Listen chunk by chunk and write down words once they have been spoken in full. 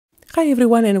Hi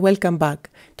everyone and welcome back.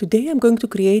 Today I'm going to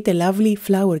create a lovely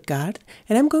flower card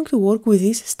and I'm going to work with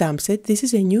this stamp set. This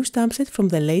is a new stamp set from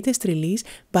the latest release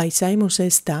by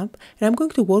Limoncello stamp and I'm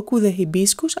going to work with the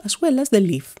hibiscus as well as the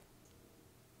leaf.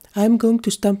 I'm going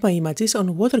to stamp my images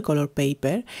on watercolor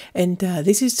paper and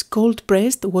this is cold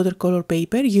pressed watercolor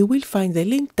paper. You will find the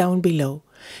link down below.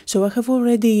 So I have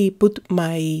already put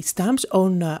my stamps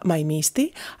on my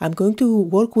Misty. I'm going to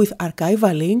work with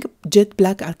archival ink, jet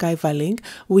black archival ink,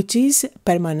 which is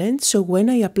permanent, so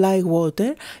when I apply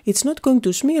water, it's not going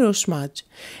to smear or smudge.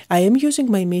 I am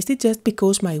using my Misty just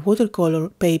because my watercolor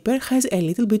paper has a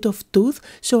little bit of tooth,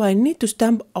 so I need to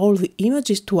stamp all the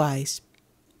images twice.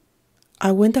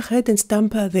 I went ahead and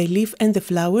stamped the leaf and the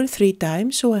flower 3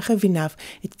 times, so I have enough.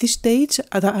 At this stage,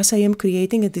 as I am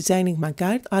creating and designing my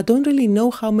card, I don't really know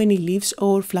how many leaves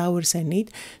or flowers I need,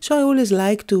 so I always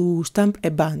like to stamp a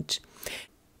bunch.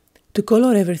 To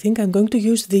color everything, I'm going to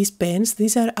use these pens.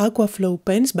 These are Aqua Flow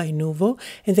pens by Nuvo,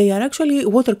 and they are actually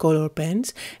watercolor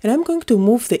pens. And I'm going to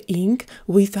move the ink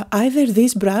with either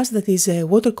this brush that is a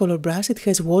watercolor brush, it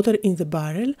has water in the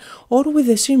barrel, or with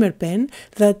a Shimmer pen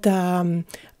that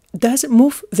does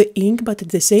move the ink, but at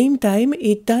the same time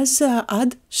it does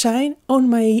add shine on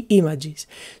my images.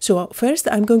 So first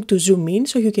I'm going to zoom in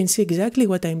so you can see exactly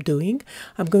what I'm doing.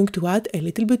 I'm going to add a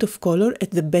little bit of color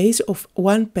at the base of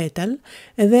one petal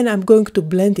and then I'm going to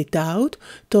blend it out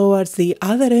towards the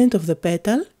other end of the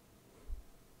petal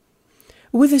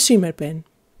with a Shimmer pen.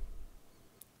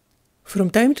 From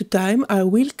time to time I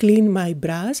will clean my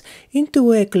brush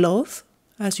into a cloth.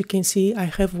 As you can see, I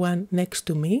have one next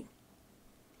to me.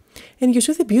 And you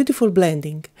see the beautiful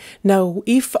blending. Now,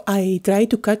 if I try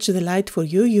to catch the light for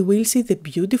you, you will see the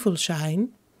beautiful shine.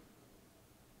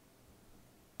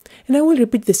 And I will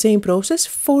repeat the same process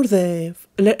for the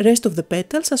rest of the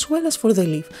petals as well as for the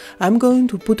leaf. I'm going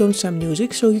to put on some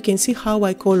music so you can see how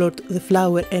I colored the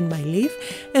flower and my leaf,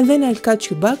 and then I'll catch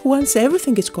you back once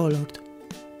everything is colored.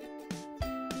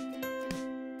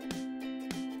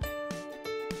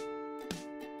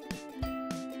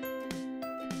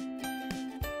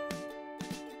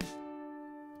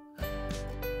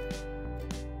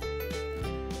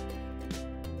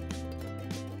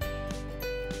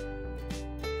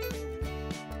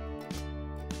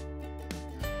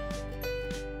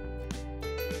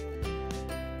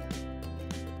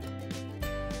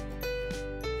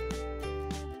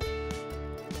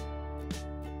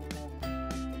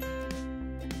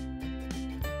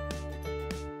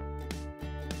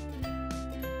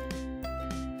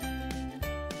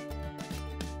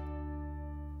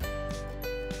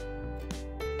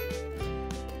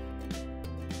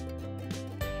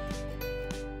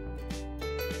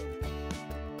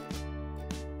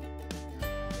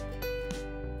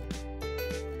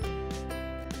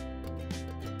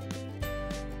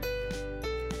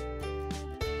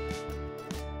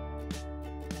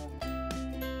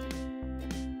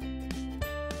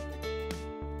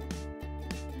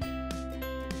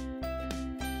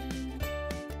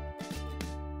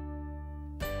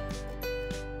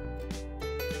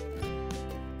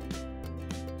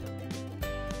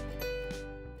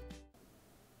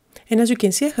 And as you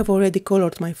can see, I have already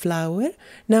colored my flower.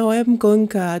 Now I'm going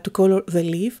to color the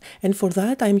leaf, and for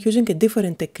that I'm using a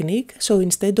different technique. So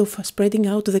instead of spreading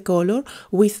out the color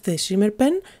with the Shimmer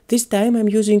pen, this time I'm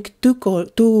using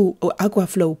two Aqua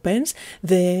Flow pens,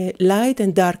 the light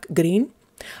and dark green.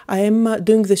 I am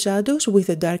doing the shadows with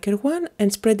the darker one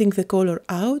and spreading the color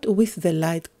out with the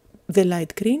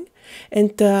light green.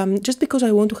 And just because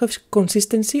I want to have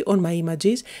consistency on my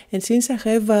images, and since I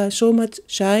have so much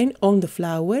shine on the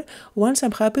flower, once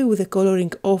I'm happy with the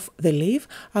coloring of the leaf,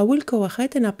 I will go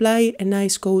ahead and apply a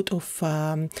nice coat of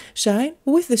shine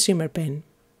with the Shimmer pen.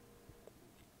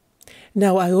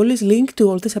 Now, I always link to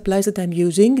all the supplies that I'm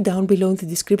using down below in the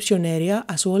description area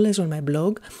as well as on my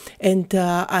blog, and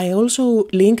I also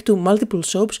link to multiple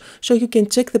shops so you can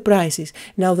check the prices.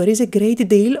 Now, there is a great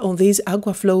deal on these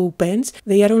Aqua Flow pens.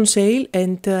 They are on sale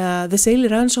and the sale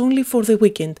runs only for the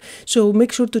weekend, so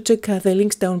make sure to check the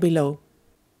links down below.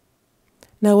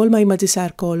 Now all my images are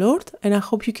colored and I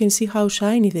hope you can see how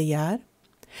shiny they are.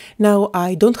 Now,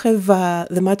 I don't have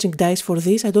the matching dies for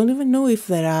this, I don't even know if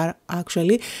there are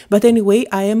actually, but anyway,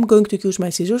 I am going to use my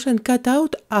scissors and cut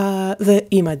out the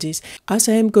images. As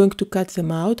I am going to cut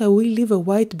them out, I will leave a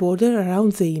white border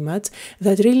around the image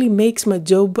that really makes my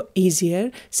job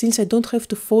easier, since I don't have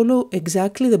to follow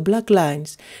exactly the black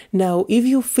lines. Now, if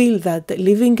you feel that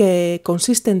leaving a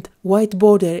consistent white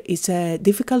border is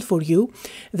difficult for you,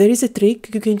 there is a trick.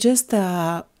 You can just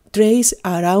trace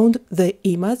around the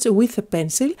image with a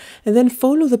pencil and then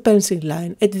follow the pencil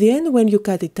line. At the end, when you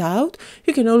cut it out,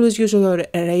 you can always use your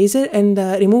eraser and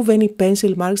remove any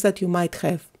pencil marks that you might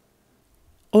have.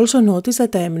 Also notice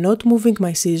that I am not moving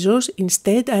my scissors,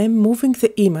 instead I am moving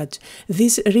the image.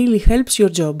 This really helps your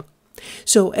job.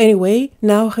 So anyway,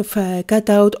 now I have cut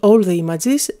out all the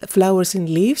images, flowers and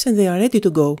leaves, and they are ready to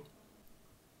go.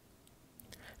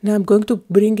 Now I'm going to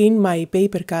bring in my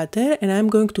paper cutter and I'm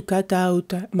going to cut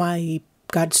out my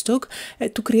cardstock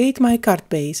to create my card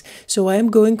base. So I am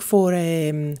going for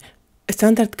a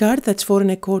standard card that's 4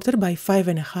 1/4 by 5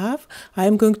 1/2. I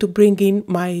am going to bring in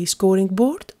my scoring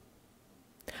board.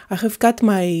 I have cut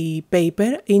my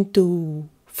paper into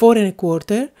 4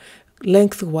 1/4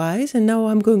 lengthwise and now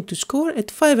I'm going to score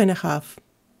at 5 1/2.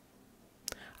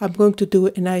 I'm going to do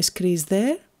a nice crease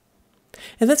there.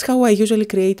 And that's how I usually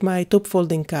create my top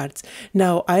folding cards.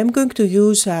 Now I am going to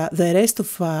use the rest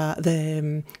of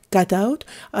the cutout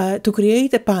to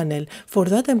create a panel. For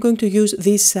that I'm going to use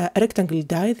this rectangle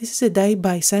die. This is a die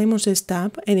by Simon Says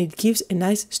Stamp and it gives a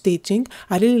nice stitching.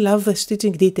 I really love the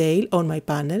stitching detail on my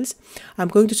panels. I'm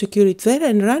going to secure it there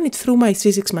and run it through my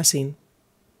 3/6 machine.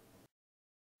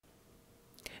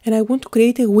 And I want to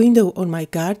create a window on my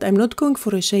card. I'm not going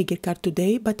for a shaker card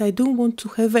today, but I do want to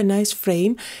have a nice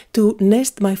frame to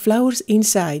nest my flowers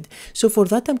inside. So for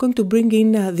that I'm going to bring in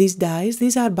these dies.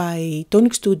 These are by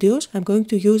Tonic Studios. I'm going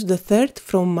to use the third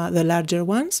from the larger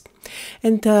ones.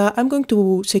 And I'm going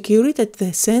to secure it at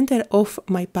the center of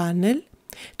my panel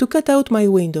to cut out my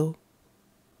window.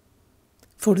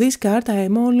 For this card I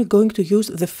am only going to use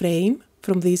the frame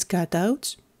from these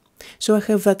cutouts. So I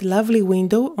have that lovely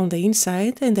window on the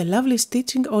inside and a lovely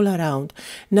stitching all around.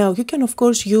 Now you can of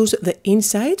course use the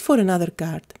inside for another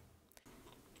card.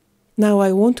 Now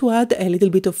I want to add a little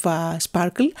bit of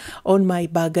sparkle on my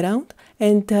background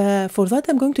and for that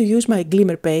I'm going to use my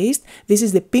Glimmer paste. This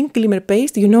is the pink Glimmer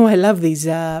paste. You know I love these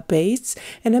pastes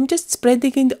and I'm just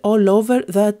spreading it all over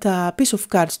that piece of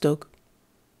cardstock.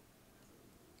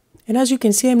 And as you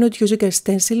can see, I'm not using a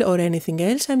stencil or anything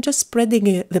else, I'm just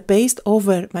spreading the paste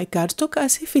over my cardstock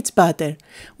as if it's butter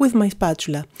with my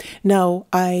spatula. Now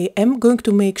I am going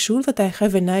to make sure that I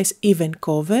have a nice even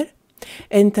cover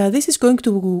and this is going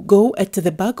to go at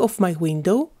the back of my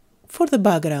window for the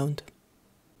background.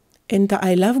 And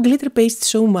I love glitter paste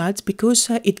so much because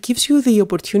it gives you the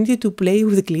opportunity to play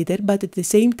with glitter, but at the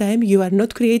same time you are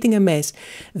not creating a mess.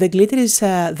 The glitter is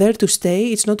there to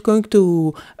stay. It's not going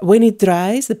to, when it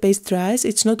dries, the paste dries,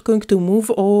 it's not going to move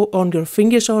on your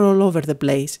fingers or all over the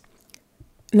place.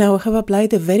 Now I have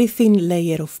applied a very thin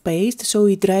layer of paste, so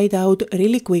it dried out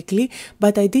really quickly,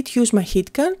 but I did use my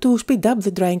heat gun to speed up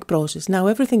the drying process. Now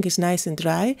everything is nice and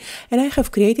dry, and I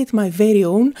have created my very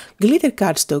own glitter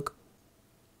cardstock.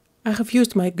 I have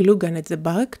used my glue gun at the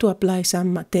back to apply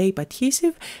some tape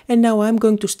adhesive and now I'm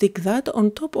going to stick that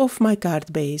on top of my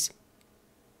card base.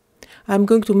 I'm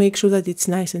going to make sure that it's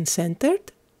nice and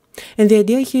centered. And the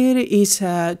idea here is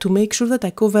to make sure that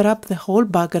I cover up the whole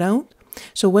background.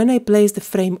 So when I place the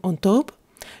frame on top,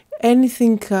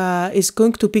 anything is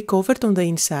going to be covered on the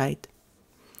inside.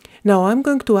 Now I'm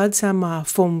going to add some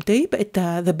foam tape at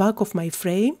the back of my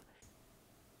frame.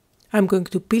 I'm going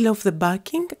to peel off the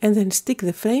backing and then stick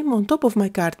the frame on top of my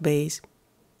card base.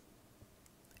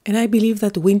 And I believe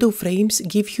that window frames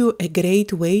give you a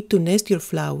great way to nest your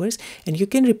flowers and you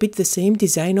can repeat the same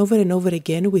design over and over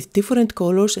again with different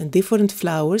colors and different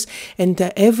flowers and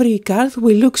every card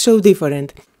will look so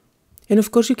different. And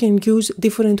of course you can use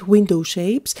different window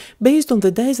shapes based on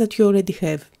the dies that you already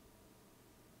have.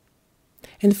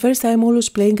 And first I'm always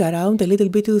playing around a little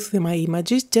bit with my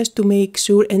images just to make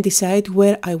sure and decide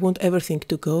where I want everything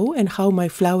to go and how my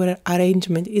flower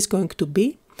arrangement is going to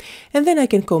be. And then I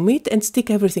can commit and stick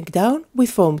everything down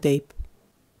with foam tape.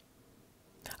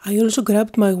 I also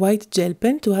grabbed my white gel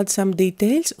pen to add some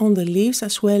details on the leaves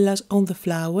as well as on the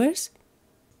flowers.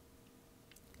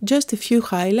 Just a few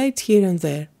highlights here and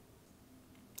there.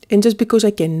 And just because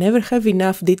I can never have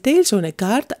enough details on a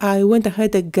card, I went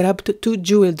ahead and grabbed 2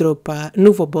 jewel drop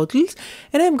Nuvo bottles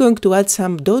and I'm going to add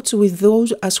some dots with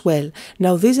those as well.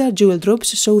 Now these are jewel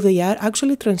drops, so they are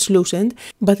actually translucent,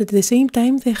 but at the same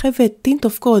time they have a tint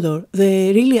of color.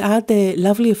 They really add a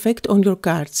lovely effect on your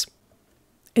cards.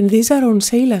 And these are on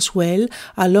sale as well,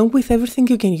 along with everything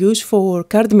you can use for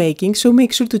card making, so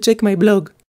make sure to check my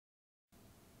blog.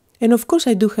 And of course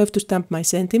I do have to stamp my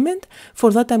sentiment. For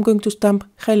that I'm going to stamp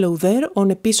hello there on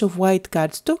a piece of white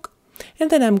cardstock and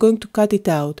then I'm going to cut it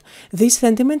out. This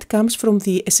sentiment comes from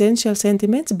the Essential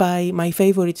Sentiments by My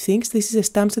Favorite Things. This is a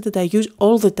stamp set that I use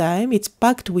all the time. It's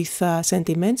packed with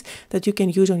sentiments that you can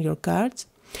use on your cards.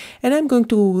 And I'm going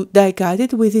to die cut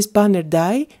it with this banner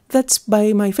die, that's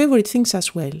by my favorite things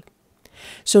as well.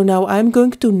 So now I'm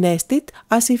going to nest it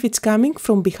as if it's coming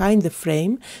from behind the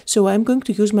frame, so I'm going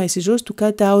to use my scissors to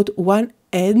cut out one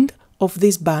end of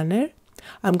this banner.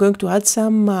 I'm going to add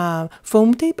some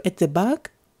foam tape at the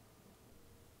back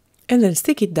and then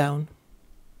stick it down.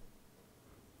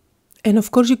 And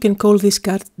of course you can call this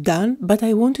card done, but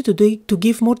I wanted to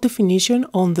give more definition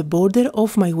on the border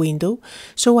of my window,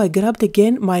 so I grabbed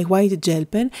again my white gel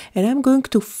pen and I'm going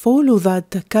to follow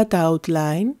that cutout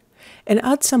line and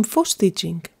add some faux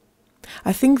stitching.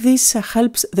 I think this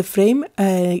helps the frame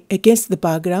against the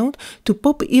background to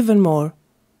pop even more.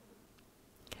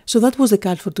 So that was the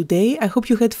card for today. I hope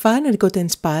you had fun and got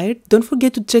inspired. Don't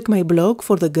forget to check my blog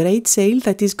for the great sale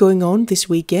that is going on this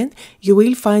weekend. You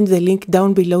will find the link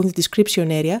down below in the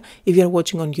description area if you are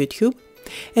watching on YouTube.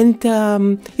 And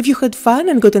if you had fun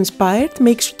and got inspired,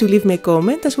 make sure to leave me a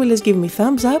comment as well as give me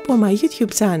thumbs up on my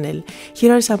YouTube channel.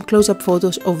 Here are some close-up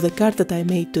photos of the card that I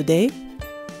made today.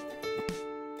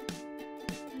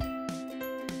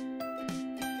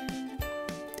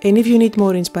 And if you need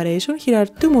more inspiration, here are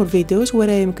 2 more videos where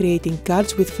I am creating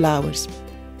cards with flowers.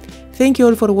 Thank you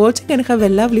all for watching and have a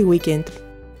lovely weekend!